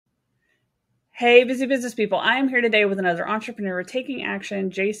Hey, busy business people. I am here today with another entrepreneur taking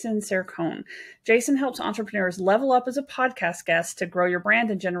action, Jason Cercone. Jason helps entrepreneurs level up as a podcast guest to grow your brand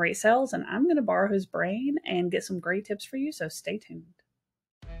and generate sales. And I'm going to borrow his brain and get some great tips for you. So stay tuned.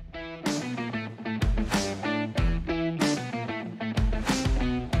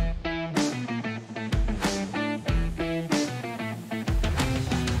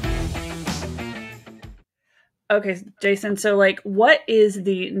 Okay, Jason. So, what is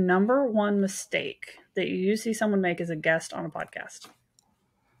the number one mistake that you see someone make as a guest on a podcast?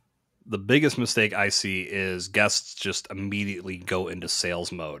 The biggest mistake I see is guests just immediately go into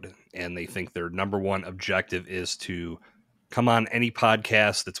sales mode and they think their number one objective is to come on any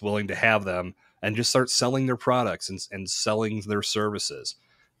podcast that's willing to have them and just start selling their products and selling their services.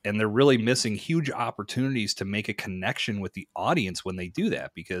 And they're really missing huge opportunities to make a connection with the audience when they do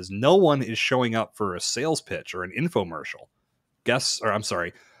that, because no one is showing up for a sales pitch or an infomercial.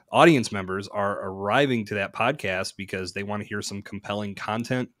 Audience members are arriving to that podcast because they want to hear some compelling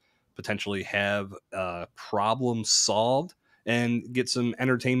content, potentially have problems solved, and get some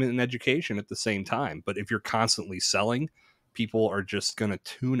entertainment and education at the same time. But if you're constantly selling, people are just going to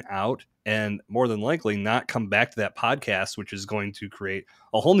tune out and more than likely not come back to that podcast, which is going to create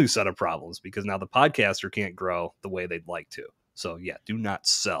a whole new set of problems because now the podcaster can't grow the way they'd like to. So yeah, do not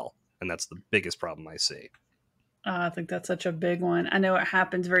sell. And that's the biggest problem I see. I think that's such a big one. I know it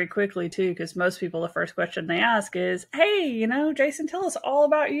happens very quickly too, because most people, the first question they ask is, hey, Jason, tell us all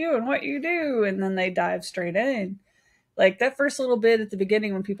about you and what you do. And then they dive straight in. Like that first little bit at the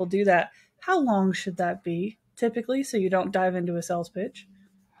beginning when people do that, how long should that be typically so you don't dive into a sales pitch?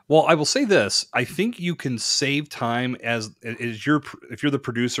 Well, I will say this. I think you can save time if you're the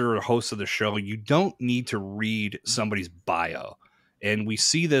producer or host of the show, you don't need to read somebody's bio. And we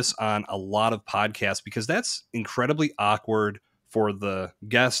see this on a lot of podcasts because that's incredibly awkward for the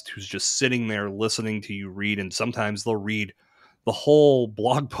guest who's just sitting there listening to you read. And sometimes they'll read the whole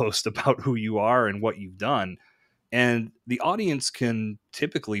blog post about who you are and what you've done. And the audience can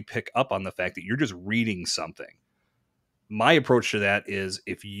typically pick up on the fact that you're just reading something. My approach to that is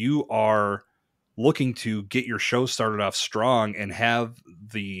if you are looking to get your show started off strong and have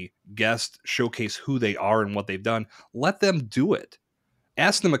the guest showcase who they are and what they've done, let them do it.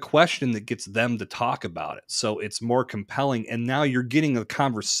 Ask them a question that gets them to talk about it. So it's more compelling. And now you're getting a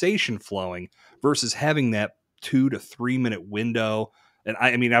conversation flowing versus having that 2 to 3 minute window. And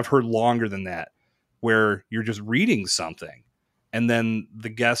I mean, I've heard longer than that where you're just reading something. And then the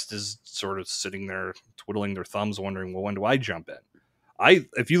guest is sort of sitting there twiddling their thumbs, wondering, well, when do I jump in?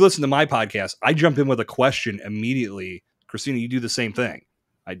 If you listen to my podcast, I jump in with a question immediately. Christina, you do the same thing.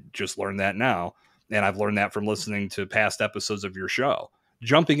 I just learned that now. And I've learned that from listening to past episodes of your show.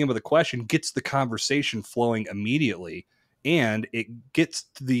 Jumping in with a question gets the conversation flowing immediately. And it gets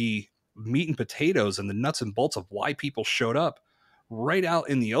the meat and potatoes and the nuts and bolts of why people showed up right out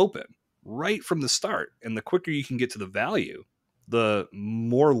in the open, right from the start. And the quicker you can get to the value, the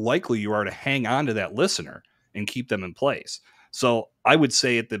more likely you are to hang on to that listener and keep them in place. So I would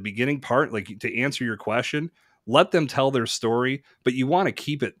say at the beginning part, like to answer your question, let them tell their story, but you want to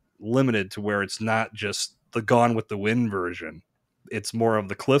keep it limited to where it's not just the Gone with the Wind version. It's more of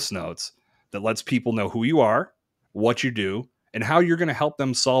the Cliff's Notes that lets people know who you are, what you do, and how you're going to help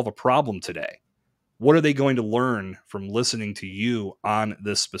them solve a problem today. What are they going to learn from listening to you on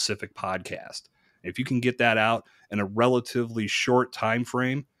this specific podcast? If you can get that out in a relatively short time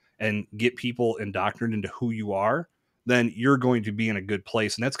frame and get people indoctrinated into who you are, then you're going to be in a good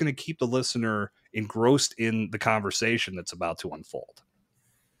place. And that's going to keep the listener engrossed in the conversation that's about to unfold.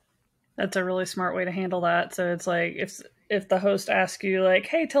 That's a really smart way to handle that. So it's like if the host asks you like,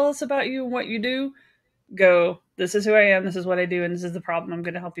 hey, tell us about you and what you do, go, this is who I am, this is what I do, and this is the problem I'm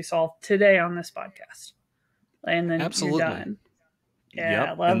going to help you solve today on this podcast. And then Absolutely. You're done. Yeah, yep.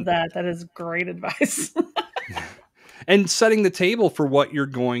 I love that. That is great advice. And setting the table for what you're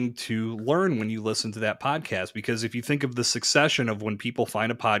going to learn when you listen to that podcast. Because if you think of the succession of when people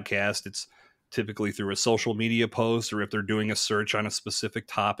find a podcast, it's typically through a social media post, or if they're doing a search on a specific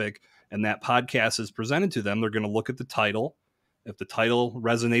topic and that podcast is presented to them, they're going to look at the title. If the title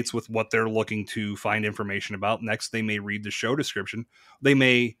resonates with what they're looking to find information about, next they may read the show description. They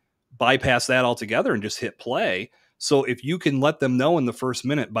may bypass that altogether and just hit play. So if you can let them know in the first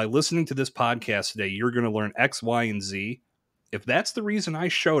minute, by listening to this podcast today, you're going to learn X, Y, and Z. If that's the reason I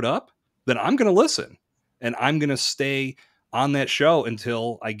showed up, then I'm going to listen and I'm going to stay on that show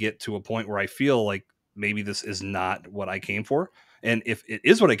until I get to a point where I feel like maybe this is not what I came for. And if it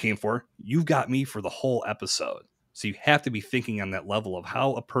is what I came for, you've got me for the whole episode. So you have to be thinking on that level of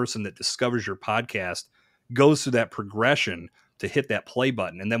how a person that discovers your podcast goes through that progression to hit that play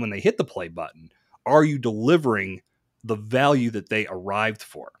button. And then when they hit the play button, are you delivering the value that they arrived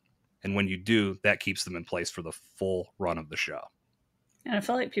for? And when you do, that keeps them in place for the full run of the show. And I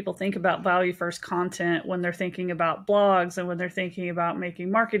feel like people think about value first content when they're thinking about blogs and when they're thinking about making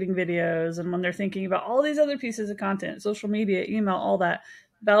marketing videos and when they're thinking about all these other pieces of content, social media, email, all that.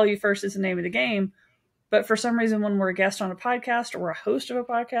 Value first is the name of the game. But for some reason, when we're a guest on a podcast or we're a host of a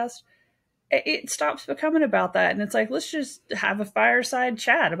podcast, it stops becoming about that. And it's like, let's just have a fireside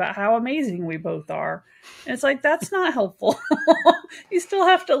chat about how amazing we both are. And it's like, that's not helpful. You still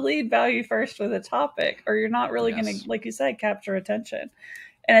have to lead value first with a topic, or you're not really going to, like you said, capture attention.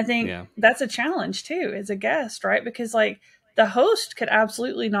 And I think that's a challenge too, as a guest, right? Because like the host could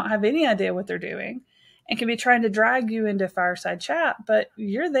absolutely not have any idea what they're doing and can be trying to drag you into fireside chat, but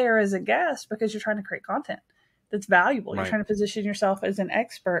you're there as a guest because you're trying to create content that's valuable. You're trying to position yourself as an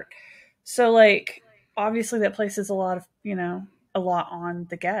expert. So like, obviously that places a lot of, a lot on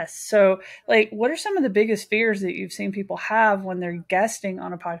the guests. So like, what are some of the biggest fears that you've seen people have when they're guesting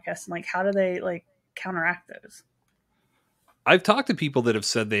on a podcast, and like, how do they like counteract those? I've talked to people that have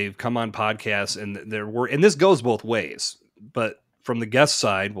said they've come on podcasts and and this goes both ways, but from the guest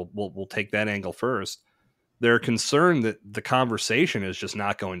side, we'll take that angle first. They're concerned that the conversation is just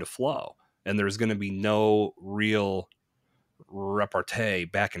not going to flow and there's going to be no real repartee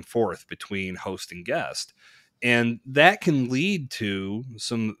back and forth between host and guest. And that can lead to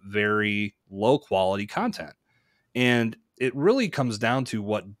some very low quality content. And it really comes down to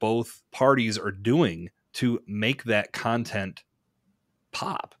what both parties are doing to make that content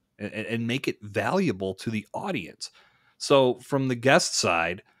pop and make it valuable to the audience. So from the guest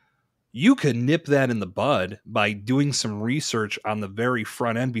side, you could nip that in the bud by doing some research on the very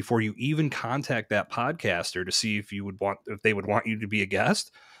front end before you even contact that podcaster to see if they would want you to be a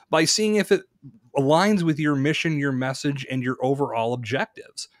guest, by seeing if it aligns with your mission, your message, and your overall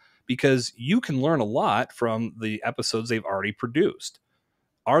objectives, because you can learn a lot from the episodes they've already produced.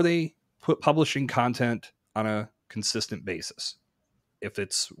 Are they publishing content on a consistent basis? If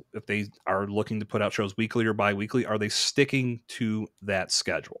they are looking to put out shows weekly or bi-weekly, are they sticking to that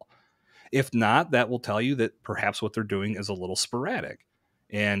schedule? If not, that will tell you that perhaps what they're doing is a little sporadic,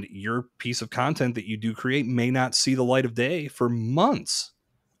 and your piece of content that you do create may not see the light of day for months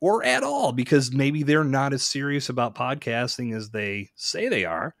or at all, because maybe they're not as serious about podcasting as they say they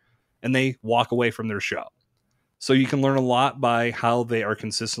are, and they walk away from their show. So you can learn a lot by how they are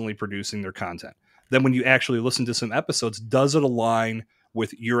consistently producing their content. Then when you actually listen to some episodes, does it align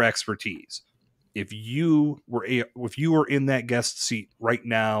with your expertise? If you were in that guest seat right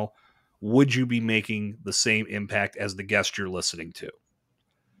now, would you be making the same impact as the guest you're listening to?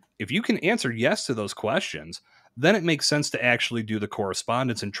 If you can answer yes to those questions, then it makes sense to actually do the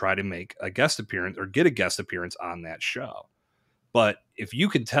correspondence and try to make a guest appearance or get a guest appearance on that show. But if you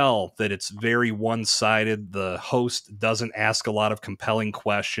can tell that it's very one-sided, the host doesn't ask a lot of compelling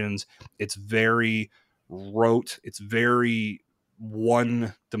questions, it's very rote, it's very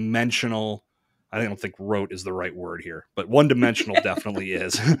one-dimensional. I don't think rote is the right word here, but one-dimensional definitely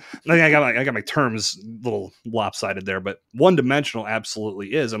is. I got my terms a little lopsided there, but one-dimensional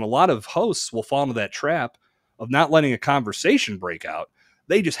absolutely is. And a lot of hosts will fall into that trap of not letting a conversation break out.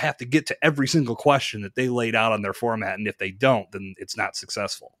 They just have to get to every single question that they laid out on their format. And if they don't, then it's not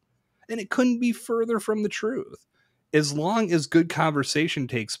successful. And it couldn't be further from the truth. As long as good conversation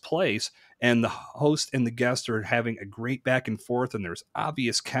takes place and the host and the guest are having a great back and forth and there's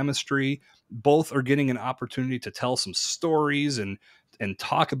obvious chemistry, both are getting an opportunity to tell some stories and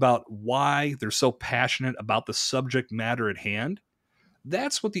talk about why they're so passionate about the subject matter at hand,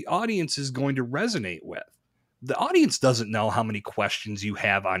 that's what the audience is going to resonate with. The audience doesn't know how many questions you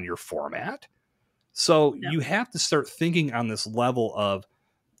have on your format. So you have to start thinking on this level of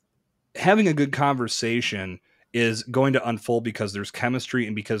having a good conversation is going to unfold because there's chemistry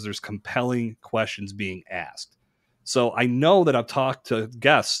and because there's compelling questions being asked. So I know that I've talked to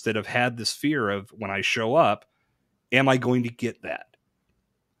guests that have had this fear of, when I show up, am I going to get that?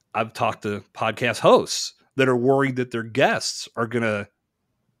 I've talked to podcast hosts that are worried that their guests are going to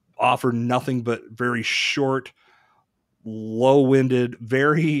offer nothing but very short, low-winded,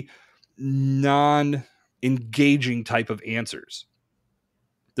 very non-engaging type of answers.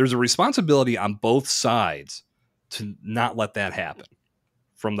 There's a responsibility on both sides to not let that happen.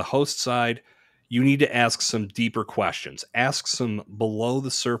 From the host side, you need to ask some deeper questions. Ask some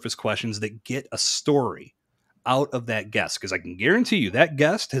below-the-surface questions that get a story out of that guest, because I can guarantee you that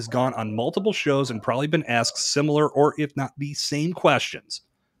guest has gone on multiple shows and probably been asked similar, or if not the same questions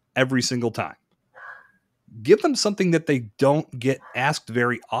every single time. Give them something that they don't get asked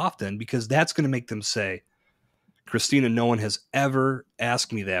very often, because that's going to make them say, Christina, no one has ever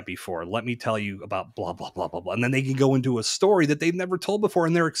asked me that before. Let me tell you about blah, blah, blah, blah, blah. And then they can go into a story that they've never told before,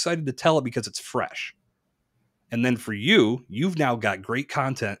 and they're excited to tell it because it's fresh. And then for you, you've now got great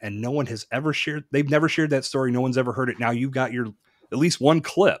content, and no one has ever shared. They've never shared that story. No one's ever heard it. Now you've got your at least one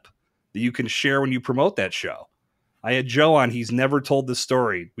clip that you can share when you promote that show. I had Joe on. He's never told this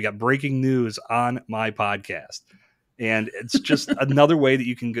story. We got breaking news on my podcast. And it's just another way that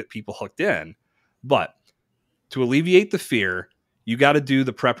you can get people hooked in. But to alleviate the fear, you got to do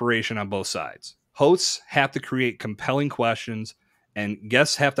the preparation on both sides. Hosts have to create compelling questions, and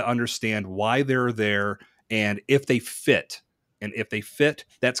guests have to understand why they're there and if they fit. And if they fit,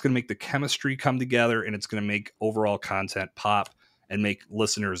 that's going to make the chemistry come together, and it's going to make overall content pop and make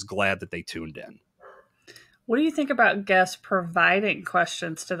listeners glad that they tuned in. What do you think about guests providing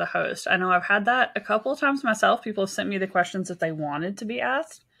questions to the host? I know I've had that a couple of times myself. People have sent me the questions that they wanted to be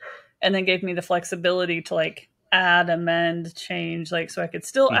asked and then gave me the flexibility to like add, amend, change, like so I could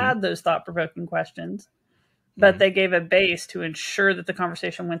still add those thought-provoking questions. But they gave a base to ensure that the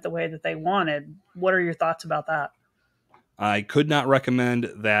conversation went the way that they wanted. What are your thoughts about that? I could not recommend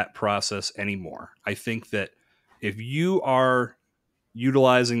that process anymore. I think that if you are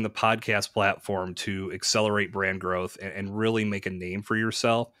utilizing the podcast platform to accelerate brand growth and really make a name for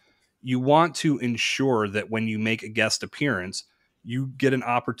yourself, you want to ensure that when you make a guest appearance, you get an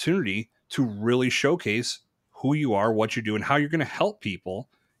opportunity to really showcase who you are, what you do, and how you're going to help people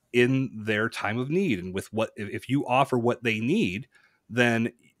in their time of need. And with what, if you offer what they need,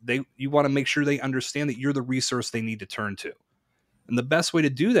 then you want to make sure they understand that you're the resource they need to turn to. And the best way to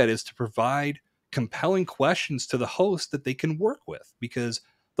do that is to provide compelling questions to the host that they can work with, because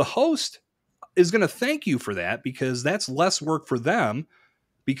the host is going to thank you for that, because that's less work for them,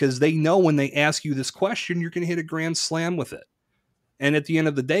 because they know when they ask you this question, you're going to hit a grand slam with it. And at the end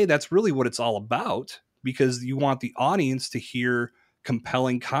of the day, that's really what it's all about, because you want the audience to hear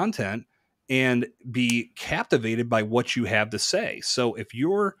compelling content and be captivated by what you have to say. So if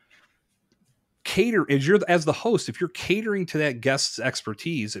you're as the host, if you're catering to that guest's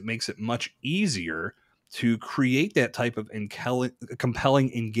expertise, it makes it much easier to create that type of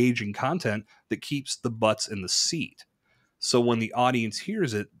compelling, engaging content that keeps the butts in the seat. So when the audience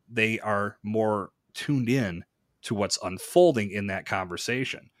hears it, they are more tuned in to what's unfolding in that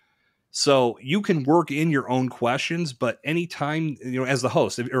conversation. So you can work in your own questions, but anytime, as the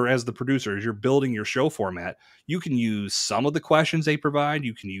host or as the producer, as you're building your show format, you can use some of the questions they provide.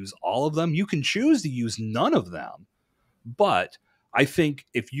 You can use all of them. You can choose to use none of them. But I think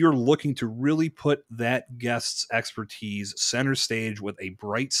if you're looking to really put that guest's expertise center stage with a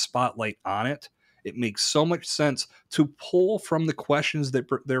bright spotlight on it, it makes so much sense to pull from the questions that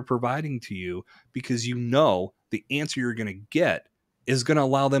they're providing to you, because the answer you're going to get is going to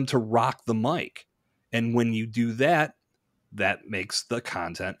allow them to rock the mic. And when you do that, that makes the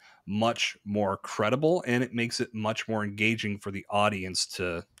content much more credible, and it makes it much more engaging for the audience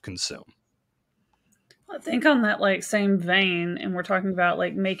to consume. I think on that like same vein, and we're talking about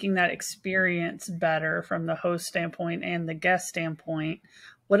like making that experience better from the host standpoint and the guest standpoint.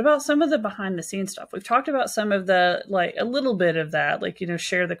 What about some of the behind the scenes stuff? We've talked about some of the, like a little bit of that, like,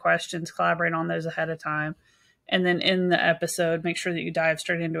 share the questions, collaborate on those ahead of time. And then in the episode, make sure that you dive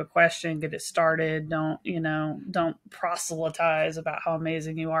straight into a question, get it started. Don't proselytize about how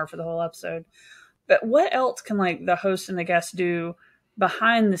amazing you are for the whole episode. But what else can like the host and the guest do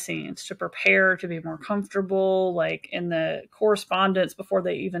behind the scenes to prepare to be more comfortable, like in the correspondence before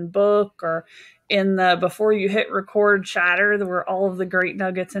they even book, or in the before you hit record chatter where all of the great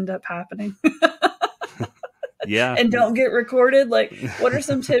nuggets end up happening? Yeah. And don't get recorded? Like, what are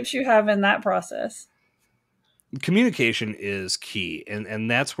some tips you have in that process? Communication is key. And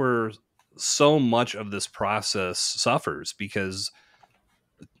that's where so much of this process suffers, because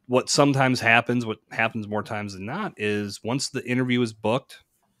what happens more times than not, is once the interview is booked,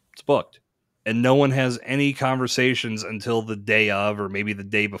 it's booked. And no one has any conversations until the day of, or maybe the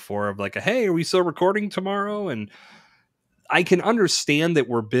day before, of like, hey, are we still recording tomorrow? And I can understand that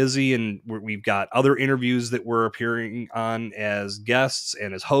we're busy and we've got other interviews that we're appearing on as guests,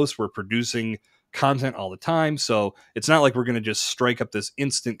 and as hosts, we're producing content all the time. So it's not like we're going to just strike up this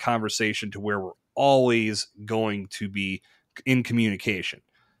instant conversation to where we're always going to be in communication.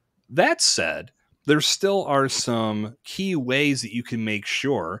 That said, there still are some key ways that you can make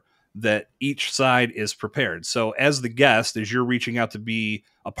sure that each side is prepared. So as the guest, as you're reaching out to be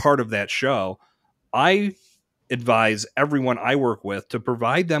a part of that show, I advise everyone I work with to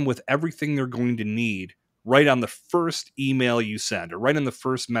provide them with everything they're going to need right on the first email you send, or right on the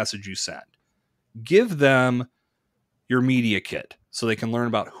first message you send. Give them your media kit so they can learn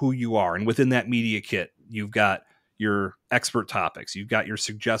about who you are. And within that media kit, you've got your expert topics, you've got your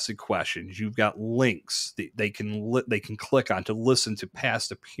suggested questions, you've got links that they can click on to listen to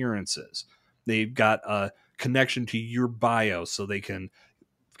past appearances. They've got a connection to your bio so they can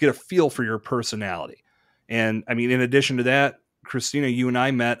get a feel for your personality. And I mean, in addition to that, Christina, you and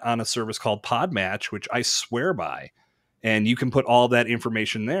I met on a service called Podmatch, which I swear by. And you can put all that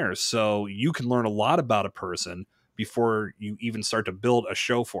information there. So you can learn a lot about a person before you even start to build a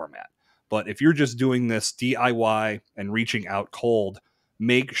show format. But if you're just doing this DIY and reaching out cold,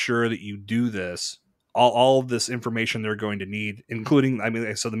 make sure that you do this. All of this information they're going to need, including, I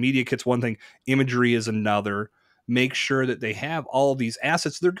mean, so the media kit's one thing, imagery is another. Make sure that they have all these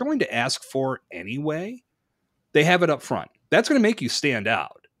assets they're going to ask for anyway. They have it up front. That's going to make you stand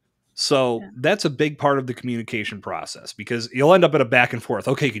out. So Yeah. that's a big part of the communication process, because you'll end up at a back and forth.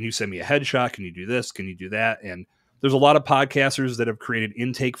 Okay, can you send me a headshot? Can you do this? Can you do that? And there's a lot of podcasters that have created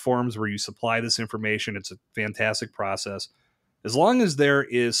intake forms where you supply this information. It's a fantastic process. As long as there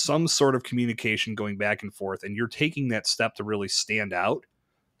is some sort of communication going back and forth and you're taking that step to really stand out,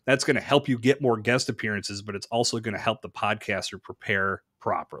 that's going to help you get more guest appearances, but it's also going to help the podcaster prepare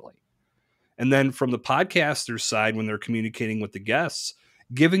properly. And then from the podcaster's side, when they're communicating with the guests,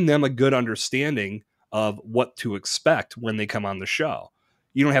 giving them a good understanding of what to expect when they come on the show.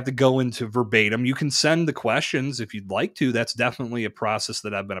 You don't have to go into verbatim. You can send the questions if you'd like to. That's definitely a process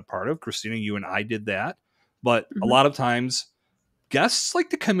that I've been a part of. Christina, you and I did that. But a lot of times guests like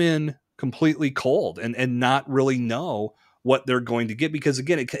to come in completely cold and not really know what they're going to get, because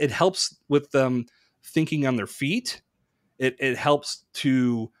again, it helps with them thinking on their feet. It helps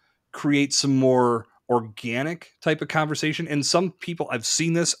to create some more organic type of conversation. And some people, I've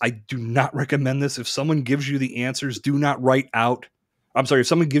seen this, I do not recommend this. If someone gives you the answers, do not write out. I'm sorry, if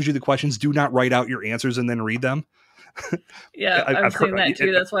someone gives you the questions, do not write out your answers and then read them. Yeah, I've I've heard seen that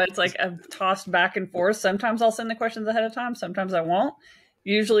too. That's why it's like I've tossed back and forth. Sometimes I'll send the questions ahead of time. Sometimes I won't.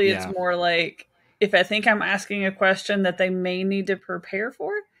 Usually it's yeah. more like if I think I'm asking a question that they may need to prepare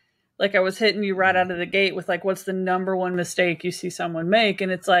for. Like I was hitting you right out of the gate with like, what's the number one mistake you see someone make?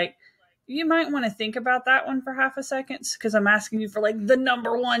 And it's like, you might want to think about that one for half a second, because I'm asking you for like the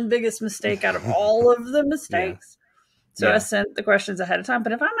number one biggest mistake out of all of the Yeah. mistakes. So I Yeah. sent the questions ahead of time.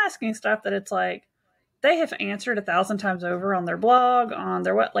 But if I'm asking stuff that it's like they have answered 1,000 times over on their blog, on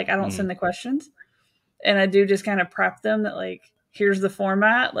their what, like I don't send the questions. And I do just kind of prep them that like, here's the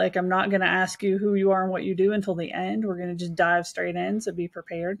format. Like I'm not going to ask you who you are and what you do until the end. We're going to just dive straight in. So be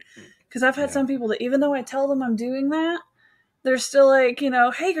prepared. Because I've had some people that even though I tell them I'm doing that, they're still like,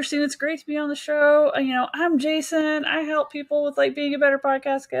 hey, Christine, it's great to be on the show. I'm Jason. I help people with like being a better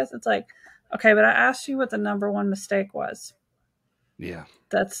podcast guest. It's like, okay, but I asked you what the number one mistake was. Yeah.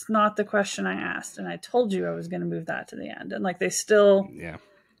 That's not the question I asked. And I told you I was going to move that to the end. And like they still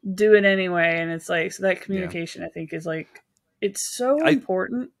do it anyway. And it's like, so that communication, I think, is like, it's so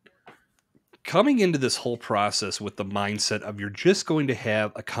important. Coming into this whole process with the mindset of you're just going to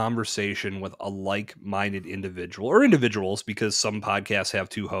have a conversation with a like-minded individual or individuals, because some podcasts have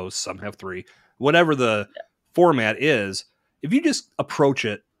 2 hosts, some have 3, whatever the format is. If you just approach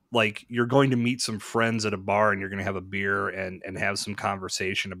it like you're going to meet some friends at a bar and you're going to have a beer and have some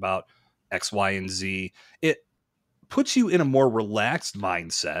conversation about X, Y, and Z, it puts you in a more relaxed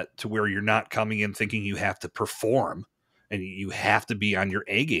mindset to where you're not coming in thinking you have to perform and you have to be on your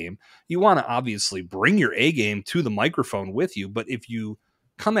A game. You want to obviously bring your A game to the microphone with you, but if you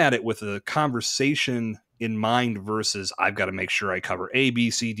come at it with a conversation in mind versus I've got to make sure I cover A, B,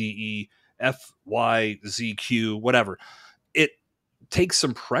 C, D, E, F, Y, Z, Q, whatever, it takes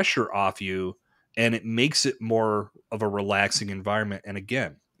some pressure off you and it makes it more of a relaxing environment. And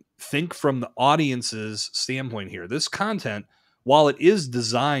again, think from the audience's standpoint here. This content, while it is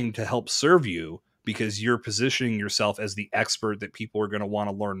designed to help serve you because you're positioning yourself as the expert that people are going to want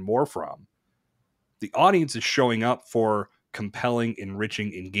to learn more from, the audience is showing up for compelling,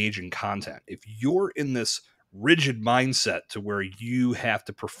 enriching, engaging content. If you're in this rigid mindset to where you have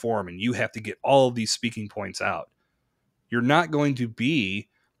to perform and you have to get all of these speaking points out, you're not going to be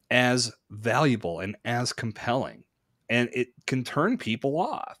as valuable and as compelling. And it can turn people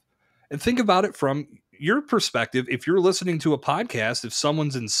off. And think about it from your perspective. If you're listening to a podcast, if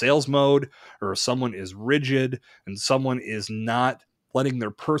someone's in sales mode or if someone is rigid and someone is not letting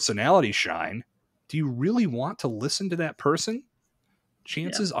their personality shine, do you really want to listen to that person?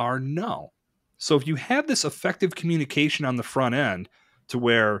 Chances are no. So if you have this effective communication on the front end to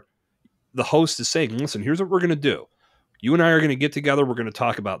where the host is saying, listen, here's what we're going to do. You and I are going to get together. We're going to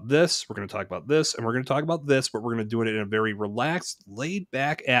talk about this. We're going to talk about this. And we're going to talk about this, but we're going to do it in a very relaxed, laid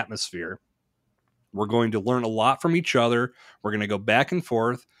back atmosphere. We're going to learn a lot from each other. We're going to go back and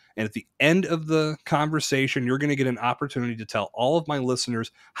forth. And at the end of the conversation, you're going to get an opportunity to tell all of my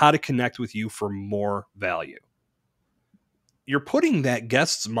listeners how to connect with you for more value. You're putting that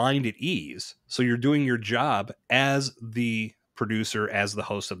guest's mind at ease. So you're doing your job as the producer, as the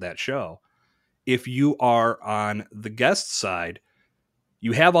host of that show. If you are on the guest side,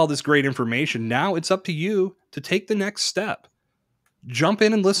 you have all this great information. Now it's up to you to take the next step. Jump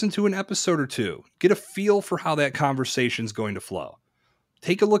in and listen to an episode or two. Get a feel for how that conversation is going to flow.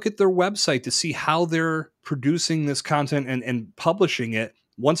 Take a look at their website to see how they're producing this content and publishing it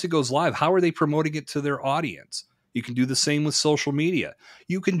once it goes live. How are they promoting it to their audience? You can do the same with social media.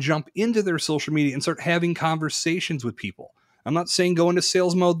 You can jump into their social media and start having conversations with people. I'm not saying go into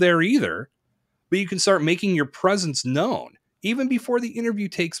sales mode there either, but you can start making your presence known even before the interview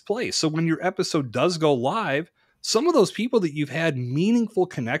takes place. So when your episode does go live, some of those people that you've had meaningful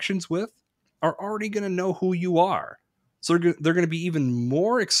connections with are already going to know who you are. So they're going to be even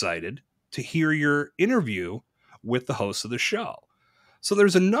more excited to hear your interview with the host of the show. So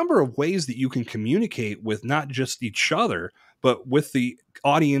there's a number of ways that you can communicate with not just each other, but with the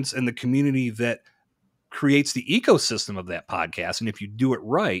audience and the community that creates the ecosystem of that podcast. And if you do it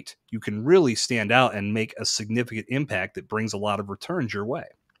right, you can really stand out and make a significant impact that brings a lot of returns your way.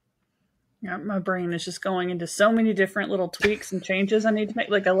 Yeah, my brain is just going into so many different little tweaks and changes I need to make.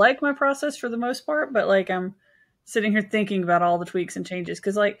 Like, I like my process for the most part, but like I'm sitting here thinking about all the tweaks and changes.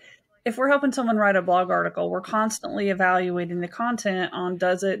 Because like if we're helping someone write a blog article, we're constantly evaluating the content on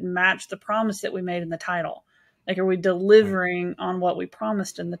does it match the promise that we made in the title? Like, are we delivering on what we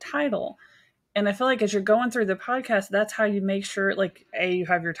promised in the title? And I feel like as you're going through the podcast, that's how you make sure, like, you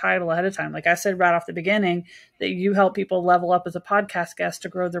have your title ahead of time. Like I said right off the beginning, that you help people level up as a podcast guest to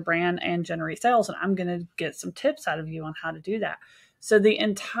grow their brand and generate sales. And I'm going to get some tips out of you on how to do that. So the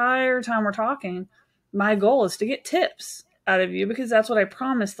entire time we're talking, my goal is to get tips out of you because that's what I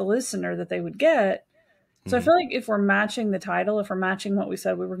promised the listener that they would get. So I feel like if we're matching the title, if we're matching what we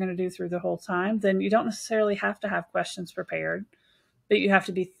said we were going to do through the whole time, then you don't necessarily have to have questions prepared. But you have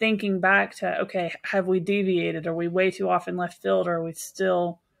to be thinking back to, okay, have we deviated? Are we way too often left field? Or are we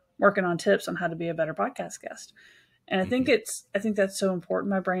still working on tips on how to be a better podcast guest? And I think that's so important.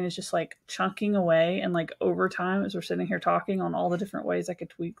 My brain is just like chunking away and like over time as we're sitting here talking on all the different ways I could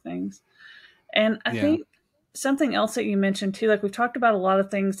tweak things. And I think something else that you mentioned too, like we've talked about a lot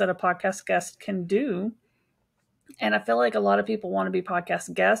of things that a podcast guest can do. And I feel like a lot of people want to be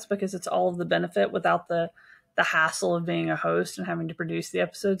podcast guests because it's all of the benefit without the hassle of being a host and having to produce the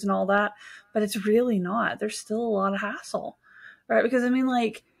episodes and all that. But it's really not. There's still a lot of hassle, right? Because I mean,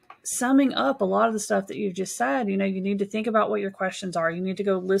 like, summing up a lot of the stuff that you've just said, you know, you need to think about what your questions are. You need to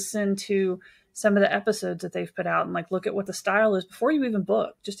go listen to some of the episodes that they've put out and like look at what the style is before you even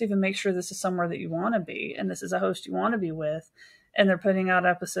book. Just even make sure this is somewhere that you want to be and this is a host you want to be with. And they're putting out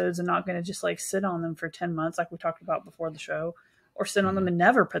episodes and not going to just like sit on them for 10 months like we talked about before the show, or sit on them and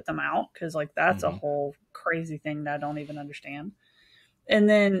never put them out, because like that's a whole crazy thing that I don't even understand. And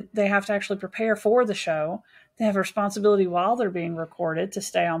then they have to actually prepare for the show. They have a responsibility while they're being recorded to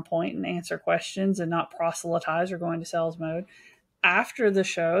stay on point and answer questions and not proselytize or go into sales mode. After the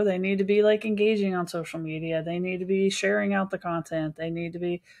show, they need to be like engaging on social media. They need to be sharing out the content. They need to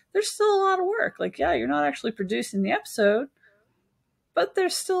be, there's still a lot of work. Like, yeah, you're not actually producing the episode, but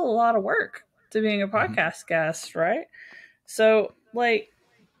there's still a lot of work to being a podcast guest, right? So, like,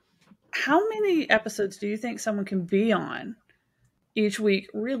 how many episodes do you think someone can be on each week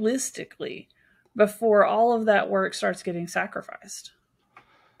realistically before all of that work starts getting sacrificed?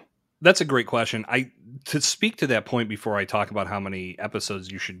 That's a great question. To speak to that point before I talk about how many episodes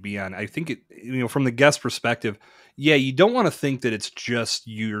you should be on, I think from the guest perspective, yeah, you don't want to think that it's just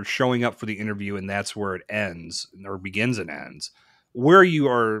you're showing up for the interview and that's where it ends or begins and ends. Where you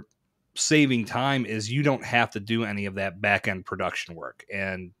are saving time is you don't have to do any of that back end production work.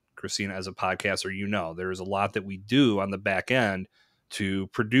 And Christina, as a podcaster, there's a lot that we do on the back end to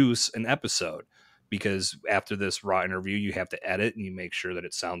produce an episode, because after this raw interview, you have to edit and you make sure that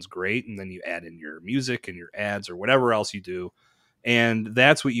it sounds great. And then you add in your music and your ads or whatever else you do. And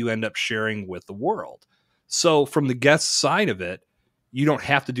that's what you end up sharing with the world. So from the guest side of it, you don't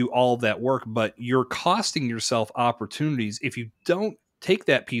have to do all of that work, but you're costing yourself opportunities if you don't take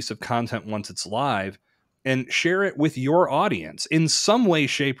that piece of content once it's live and share it with your audience in some way,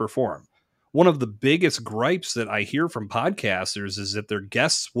 shape, or form. One of the biggest gripes that I hear from podcasters is that their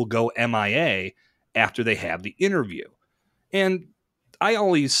guests will go MIA after they have the interview. And I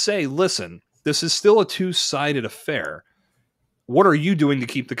always say, listen, this is still a two-sided affair. What are you doing to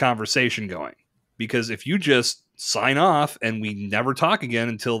keep the conversation going? Because if you just sign off and we never talk again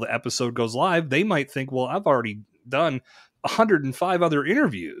until the episode goes live, they might think, well, I've already done 105 other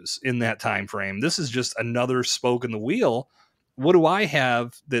interviews in that time frame. This is just another spoke in the wheel. What do I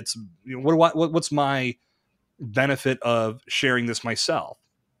have that's, what's my benefit of sharing this myself?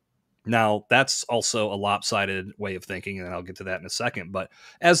 Now, that's also a lopsided way of thinking, and I'll get to that in a second. But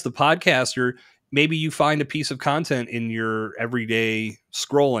as the podcaster, maybe you find a piece of content in your everyday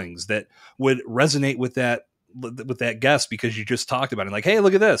scrollings that would resonate with that guest because you just talked about it. Like, hey,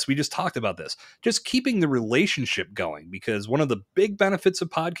 look at this. We just talked about this. Just keeping the relationship going, because one of the big benefits of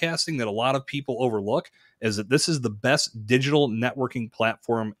podcasting that a lot of people overlook is that this is the best digital networking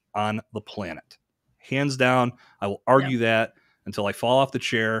platform on the planet. Hands down, I will argue that until I fall off the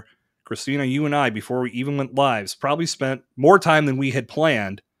chair. Christina, you and I, before we even went live, probably spent more time than we had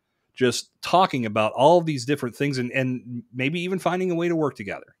planned just talking about all of these different things and maybe even finding a way to work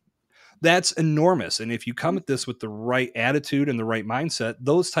together. That's enormous. And if you come at this with the right attitude and the right mindset,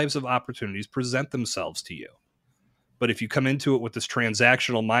 those types of opportunities present themselves to you. But if you come into it with this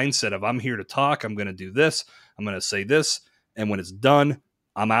transactional mindset of, I'm here to talk, I'm going to do this, I'm going to say this, and when it's done,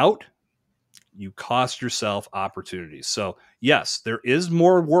 I'm out, you cost yourself opportunities. So yes, there is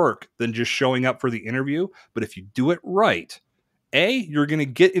more work than just showing up for the interview, but if you do it right, A, you're going to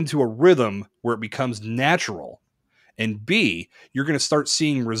get into a rhythm where it becomes natural. And B, you're going to start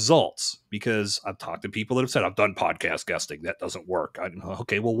seeing results, because I've talked to people that have said, I've done podcast guesting. That doesn't work.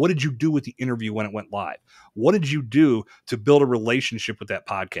 Okay, well, what did you do with the interview when it went live? What did you do to build a relationship with that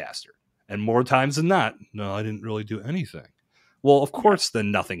podcaster? And more times than not, no, I didn't really do anything. Well, of course,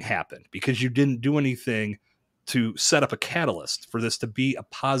 then nothing happened, because you didn't do anything to set up a catalyst for this to be a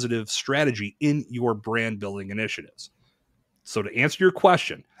positive strategy in your brand building initiatives. So to answer your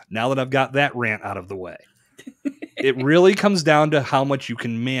question, now that I've got that rant out of the way, it really comes down to how much you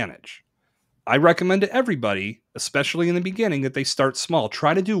can manage. I recommend to everybody, especially in the beginning, that they start small.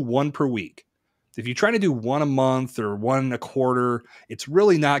 Try to do one per week. If you try to do one a month or one a quarter, it's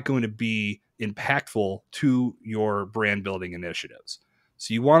really not going to be impactful to your brand building initiatives.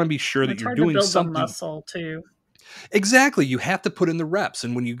 So you want to be sure that It's you're hard to doing build the something. muscle too. Exactly. You have to put in the reps.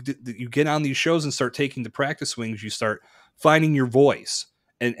 And when you get on these shows and start taking the practice swings, you start finding your voice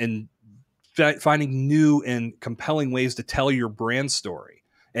and finding new and compelling ways to tell your brand story,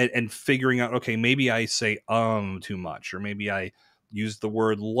 and figuring out, okay, maybe I say too much, or maybe I use the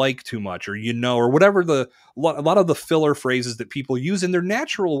word like too much, or or whatever, a lot of the filler phrases that people use in their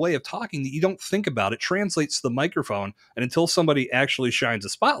natural way of talking that you don't think about. It translates to the microphone, and until somebody actually shines a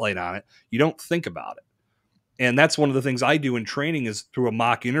spotlight on it, you don't think about it. And that's one of the things I do in training, is through a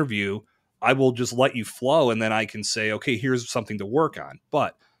mock interview, I will just let you flow, and then I can say, okay, here's something to work on.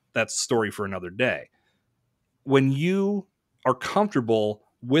 But that's a story for another day. When you are comfortable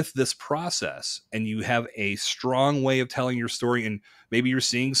with this process and you have a strong way of telling your story, and maybe you're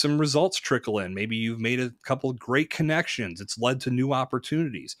seeing some results trickle in, maybe you've made a couple of great connections, it's led to new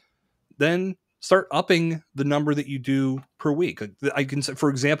opportunities, then start upping the number that you do per week. I can say, for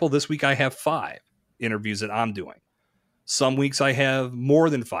example, this week I have 5 interviews that I'm doing. Some weeks I have more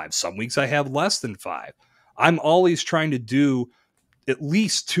than 5. Some weeks I have less than 5. I'm always trying to do at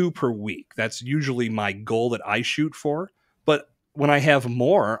least 2 per week. That's usually my goal that I shoot for. But when I have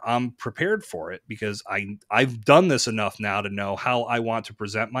more, I'm prepared for it, because I've done this enough now to know how I want to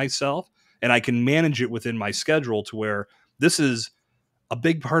present myself, and I can manage it within my schedule to where this is a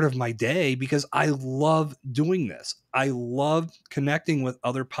big part of my day, because I love doing this. I love connecting with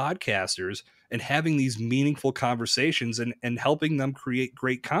other podcasters and having these meaningful conversations, and helping them create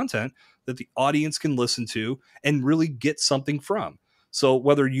great content that the audience can listen to and really get something from. So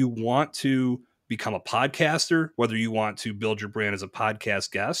whether you want to become a podcaster, whether you want to build your brand as a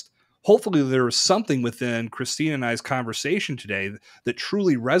podcast guest, hopefully there was something within Christina and I's conversation today that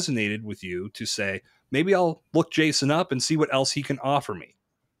truly resonated with you to say, maybe I'll look Jason up and see what else he can offer me.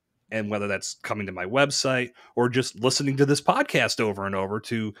 And whether that's coming to my website or just listening to this podcast over and over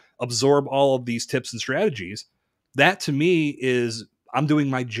to absorb all of these tips and strategies, that to me is, I'm doing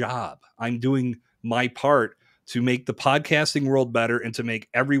my job. I'm doing my part to make the podcasting world better and to make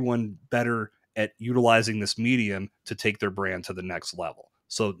everyone better at utilizing this medium to take their brand to the next level.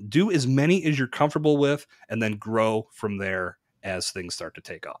 So do as many as you're comfortable with, and then grow from there as things start to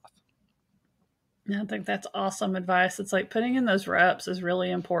take off. I think that's awesome advice. It's like putting in those reps is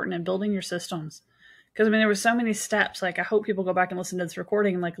really important, and building your systems. Because I mean, there were so many steps. Like, I hope people go back and listen to this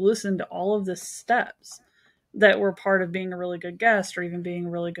recording and like listen to all of the steps that were part of being a really good guest, or even being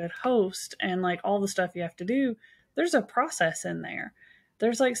a really good host, and like all the stuff you have to do. There's a process in there.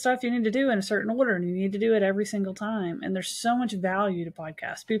 There's like stuff you need to do in a certain order, and you need to do it every single time. And there's so much value to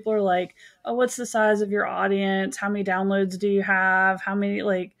podcasts. People are like, oh, what's the size of your audience? How many downloads do you have? How many,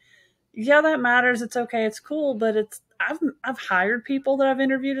 like, yeah, that matters. It's okay. It's cool, but I've hired people that I've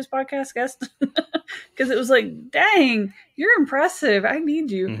interviewed as podcast guests because it was like, dang, you're impressive. I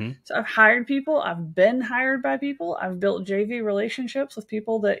need you. Mm-hmm. So I've hired people. I've been hired by people. I've built JV relationships with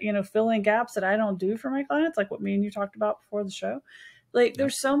people that, fill in gaps that I don't do for my clients, like what me and you talked about before the show. Like, Yep.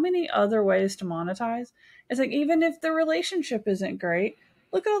 there's so many other ways to monetize. It's like, even if the relationship isn't great,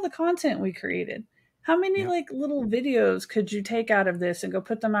 look at all the content we created. How many Yep. like little videos could you take out of this and go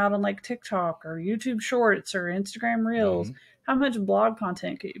put them out on like TikTok or YouTube Shorts or Instagram Reels? Mm-hmm. How much blog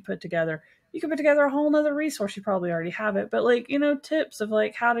content could you put together? You could put together a whole nother resource. You probably already have it, but like, tips of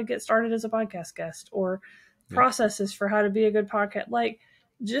like how to get started as a podcast guest or Yep. processes for how to be a good podcast. Like,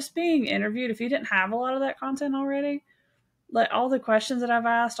 just being interviewed, if you didn't have a lot of that content already, like all the questions that I've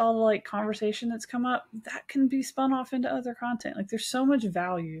asked, all the like conversation that's come up, that can be spun off into other content. Like, there's so much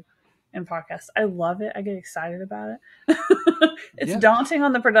value in podcasts. I love it. I get excited about it. It's Yeah. daunting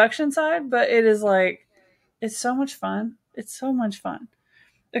on the production side, but it is like, it's so much fun. It's so much fun.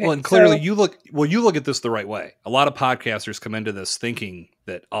 Well, Okay, and clearly so you look at this the right way. A lot of podcasters come into this thinking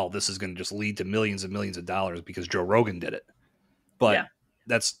that, oh, this is going to just lead to millions and millions of dollars because Joe Rogan did it. But yeah,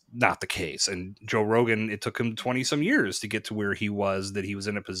 that's not the case. And Joe Rogan, it took him 20 some years to get to where he was, that he was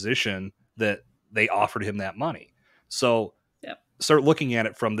in a position that they offered him that money. So yeah, start looking at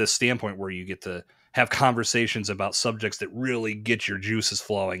it from this standpoint where you get to have conversations about subjects that really get your juices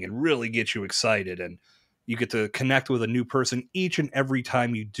flowing and really get you excited. And you get to connect with a new person each and every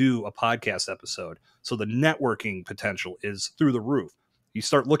time you do a podcast episode. So the networking potential is through the roof. You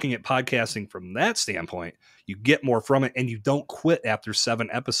start looking at podcasting from that standpoint, you get more from it, and you don't quit after 7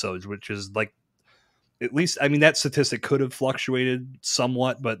 episodes, which is like, at least, I mean, that statistic could have fluctuated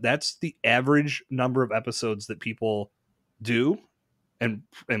somewhat, but that's the average number of episodes that people do and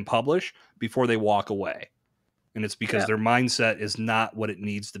publish before they walk away. And it's because yeah. their mindset is not what it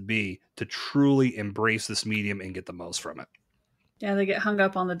needs to be to truly embrace this medium and get the most from it. Yeah, they get hung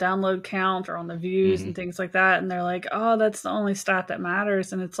up on the download count or on the views Mm-hmm. and things like that. And they're like, oh, that's the only stat that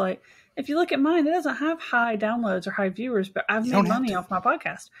matters. And it's like, if you look at mine, it doesn't have high downloads or high viewers, but I've You made don't have money to. off my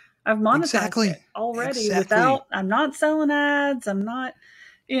podcast. I've monetized it Exactly. already Exactly. without, I'm not selling ads. I'm not,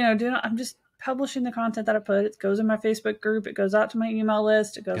 I'm just publishing the content that I put. It goes in my Facebook group. It goes out to my email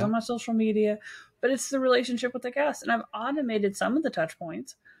list. It goes Yeah. on my social media, but it's the relationship with the guest. And I've automated some of the touch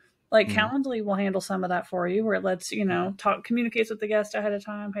points. Like Mm-hmm. Calendly will handle some of that for you, where it lets communicates with the guest ahead of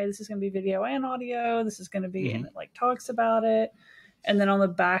time. Hey, this is going to be video and audio. This is going to be, Mm-hmm. and it like talks about it. And then on the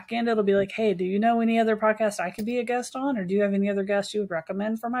back end, it'll be like, hey, do you know any other podcasts I could be a guest on, or do you have any other guests you would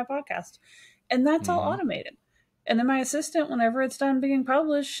recommend for my podcast? And that's all Mm-hmm. automated. And then my assistant, whenever it's done being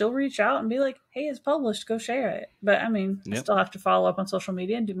published, she'll reach out and be like, hey, it's published, go share it. But I mean, I Yep. still have to follow up on social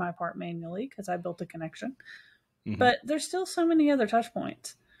media and do my part manually because I built a connection. Mm-hmm. But there's still so many other touch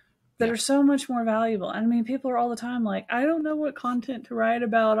points that Yeah. are so much more valuable. I mean, people are all the time like, I don't know what content to write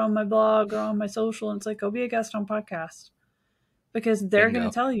about on my blog or on my social. And it's like, go be a guest on podcast because they're going to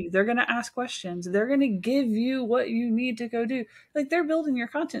Bingo. tell you, they're going to ask questions, they're going to give you what you need to go do. Like, they're building your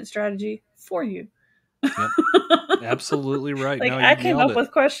content strategy for you. Yep. Absolutely right. Like, No, I you came nailed up it.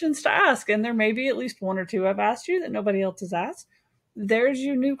 with questions to ask, and there may be at least one or two I've asked you that nobody else has asked. There's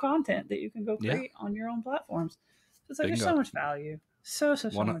your new content that you can go Yeah. create on your own platforms. So it's like, there's so Bingo. much value. So much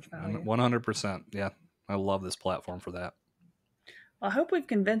value. 100%. Yeah. I love this platform for that. I hope we've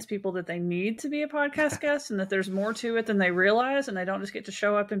convinced people that they need to be a podcast guest and that there's more to it than they realize, and they don't just get to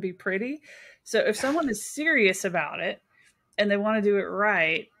show up and be pretty. So if someone is serious about it and they want to do it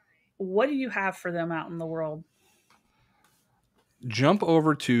right, what do you have for them out in the world? Jump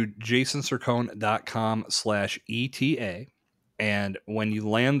over to jasoncercone.com/ETA. And when you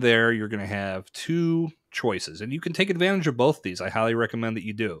land there, you're going to have 2 choices. And you can take advantage of both these. I highly recommend that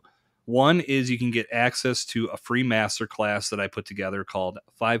you do. One is you can get access to a free masterclass that I put together called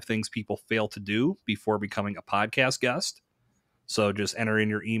 5 Things People Fail to Do Before Becoming a Podcast Guest. So just enter in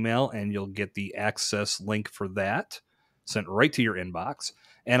your email and you'll get the access link for that sent right to your inbox.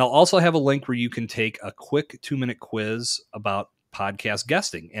 And I'll also have a link where you can take a quick 2-minute quiz about podcast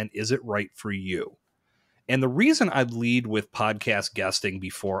guesting and is it right for you? And the reason I lead with podcast guesting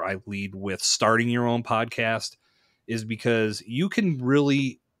before I lead with starting your own podcast is because you can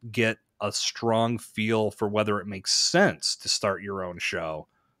really get a strong feel for whether it makes sense to start your own show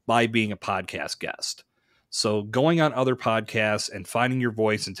by being a podcast guest. So going on other podcasts and finding your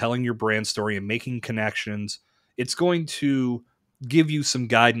voice and telling your brand story and making connections, it's going to give you some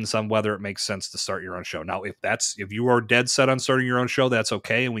guidance on whether it makes sense to start your own show. Now, if you are dead set on starting your own show, that's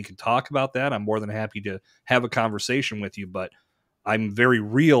okay. And we can talk about that. I'm more than happy to have a conversation with you, but I'm very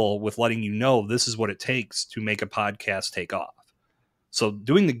real with letting you know this is what it takes to make a podcast take off. So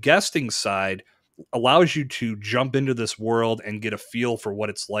doing the guesting side allows you to jump into this world and get a feel for what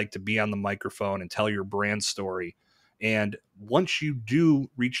it's like to be on the microphone and tell your brand story. And once you do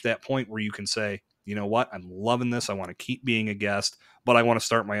reach that point where you can say, you know what, I'm loving this, I want to keep being a guest, but I want to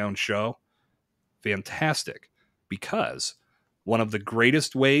start my own show, fantastic. Because one of the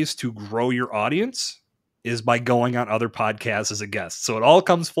greatest ways to grow your audience is by going on other podcasts as a guest. So it all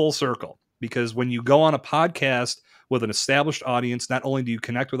comes full circle, because when you go on a podcast with an established audience, not only do you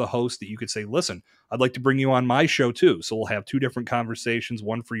connect with a host that you could say, listen, I'd like to bring you on my show too. So we'll have two different conversations,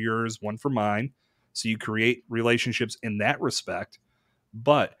 one for yours, one for mine. So you create relationships in that respect,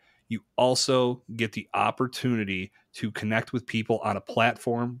 but you also get the opportunity to connect with people on a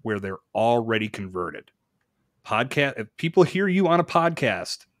platform where they're already converted. Podcast, if people hear you on a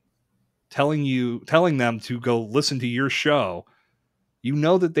podcast telling them to go listen to your show, you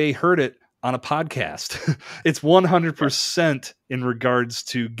know that they heard it on a podcast. It's 100% in regards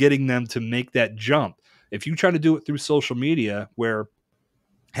to getting them to make that jump. If you try to do it through social media, where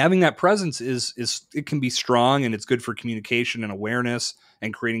having that presence is it can be strong and it's good for communication and awareness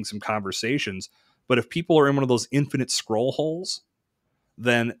and creating some conversations, but if people are in one of those infinite scroll holes,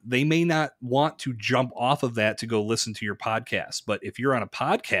 then they may not want to jump off of that to go listen to your podcast. But if you're on a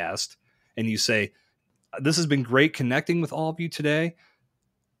podcast and you say, this has been great connecting with all of you today,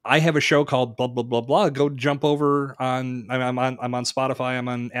 I have a show called blah, blah, blah, blah. Go jump over on, I'm on Spotify, I'm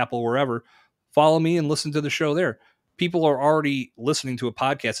on Apple, wherever. Follow me and listen to the show there. People are already listening to a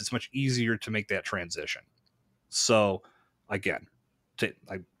podcast. It's much easier to make that transition. So again,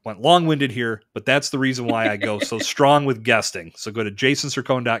 I went long-winded here, but that's the reason why I go so strong with guesting. So go to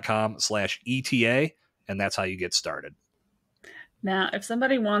jasoncercone.com/ETA, and that's how you get started. Now, if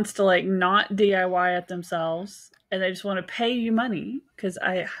somebody wants to like not DIY it themselves and they just want to pay you money, because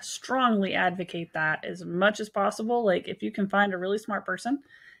I strongly advocate that as much as possible. Like if you can find a really smart person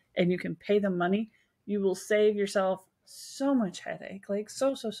and you can pay them money, you will save yourself so much headache, like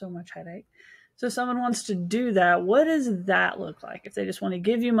so much headache. So if someone wants to do that, what does that look like if they just want to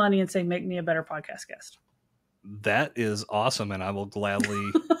give you money and say, make me a better podcast guest? That is awesome, and I will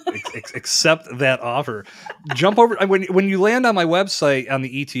gladly accept that offer. Jump over when you land on my website on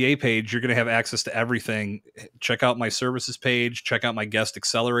the ETA page, you're going to have access to everything. Check out my services page, check out my guest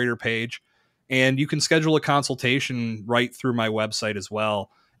accelerator page, and you can schedule a consultation right through my website as well.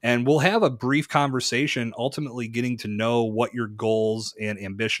 And we'll have a brief conversation, ultimately getting to know what your goals and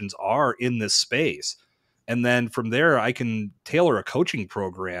ambitions are in this space. And then from there, I can tailor a coaching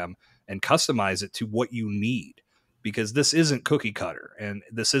program and customize it to what you need, because this isn't cookie cutter and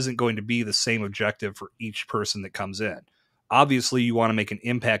this isn't going to be the same objective for each person that comes in. Obviously, you want to make an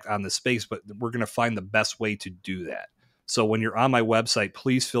impact on the space, but we're going to find the best way to do that. So when you're on my website,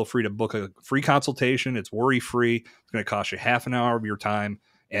 please feel free to book a free consultation. It's worry-free. It's going to cost you half an hour of your time,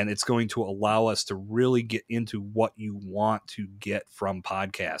 and it's going to allow us to really get into what you want to get from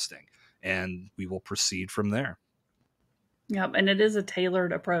podcasting, and we will proceed from there. Yep, and it is a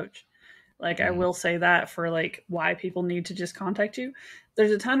tailored approach. Like I will say that for like why people need to just contact you.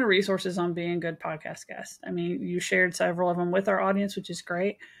 There's a ton of resources on being a good podcast guest. I mean, you shared several of them with our audience, which is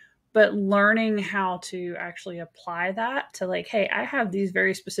great. But learning how to actually apply that to like, hey, I have these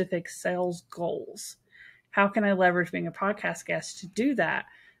very specific sales goals. How can I leverage being a podcast guest to do that?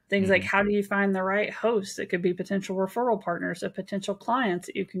 Things like, how do you find the right hosts? It could be potential referral partners, of potential clients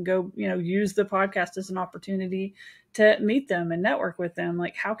that you can go, use the podcast as an opportunity to meet them and network with them.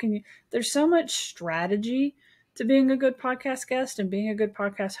 Like, how can you, there's so much strategy to being a good podcast guest and being a good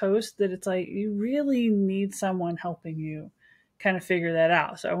podcast host that it's like, you really need someone helping you kind of figure that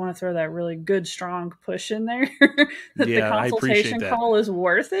out. So I want to throw that really good, strong push in there that the consultation call is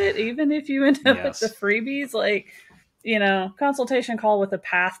worth it. Even if you end up with the freebies, like, consultation call with a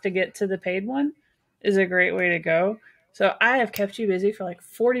path to get to the paid one is a great way to go. So I have kept you busy for like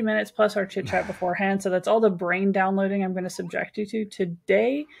 40 minutes plus our chit chat beforehand. So that's all the brain downloading I'm going to subject you to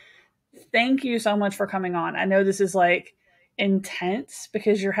today. Thank you so much for coming on. I know this is like intense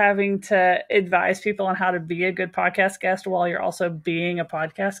because you're having to advise people on how to be a good podcast guest while you're also being a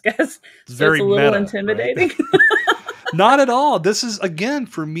podcast guest. It's very it's a little meta, intimidating. Right? Not at all. This is, again,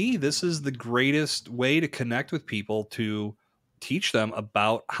 for me, this is the greatest way to connect with people, to teach them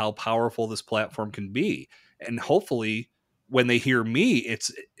about how powerful this platform can be. And hopefully when they hear me,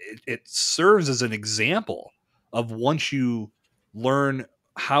 it serves as an example of once you learn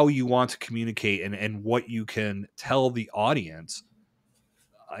how you want to communicate and what you can tell the audience,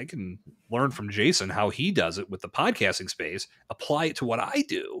 I can learn from Jason how he does it with the podcasting space, apply it to what I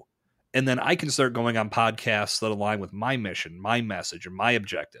do. And then I can start going on podcasts that align with my mission, my message, and my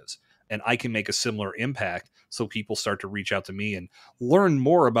objectives. and I can make a similar impact. So people start to reach out to me and learn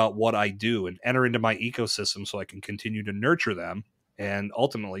more about what I do and enter into my ecosystem so I can continue to nurture them and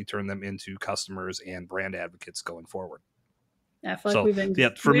ultimately turn them into customers and brand advocates going forward. I feel like So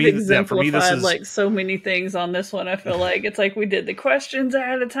we've for me, this exemplified is like so many things on this one. I feel like it's like we did the questions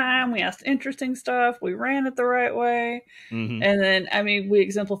ahead of time. We asked interesting stuff. We ran it the right way. mhm, And then, I mean, we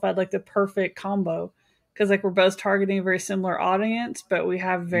exemplified like the perfect combo because like we're both targeting a very similar audience, but we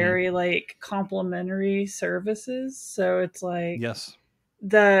have mhm. very like complementary services. So it's like Yes.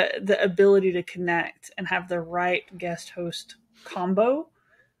 the ability to connect and have the right guest host combo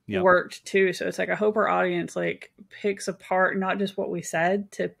Yep. worked too. So it's like I hope our audience like picks apart not just what we said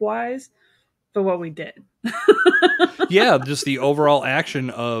tip wise, but what we did. Yeah, just the overall action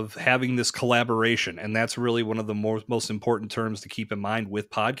of having this collaboration, and that's really one of the most important terms to keep in mind with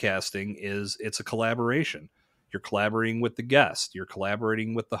podcasting is it's a collaboration. You're collaborating with the guest, you're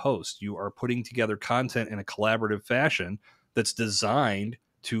collaborating with the host, you are putting together content in a collaborative fashion that's designed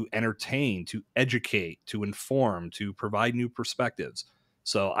to entertain, to educate, to inform, to provide new perspectives.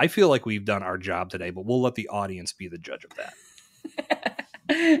 So I feel like we've done our job today, but we'll let the audience be the judge of that.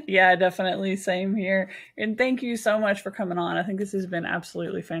 Yeah, definitely. Same here. And thank you so much for coming on. I think this has been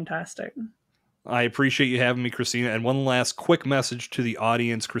absolutely fantastic. I appreciate you having me, Christina. And one last quick message to the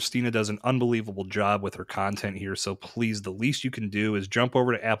audience. Christina does an unbelievable job with her content here. So please, the least you can do is jump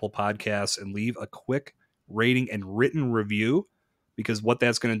over to Apple Podcasts and leave a quick rating and written review, because what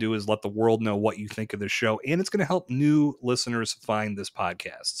that's going to do is let the world know what you think of the show. And it's going to help new listeners find this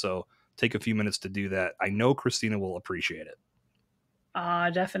podcast. So take a few minutes to do that. I know Christina will appreciate it.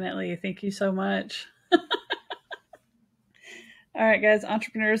 Definitely. Thank you so much. All right, guys,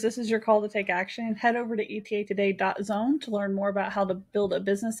 entrepreneurs, this is your call to take action. Head over to etatoday.zone to learn more about how to build a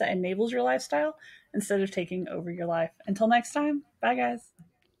business that enables your lifestyle instead of taking over your life. Until next time, bye, guys.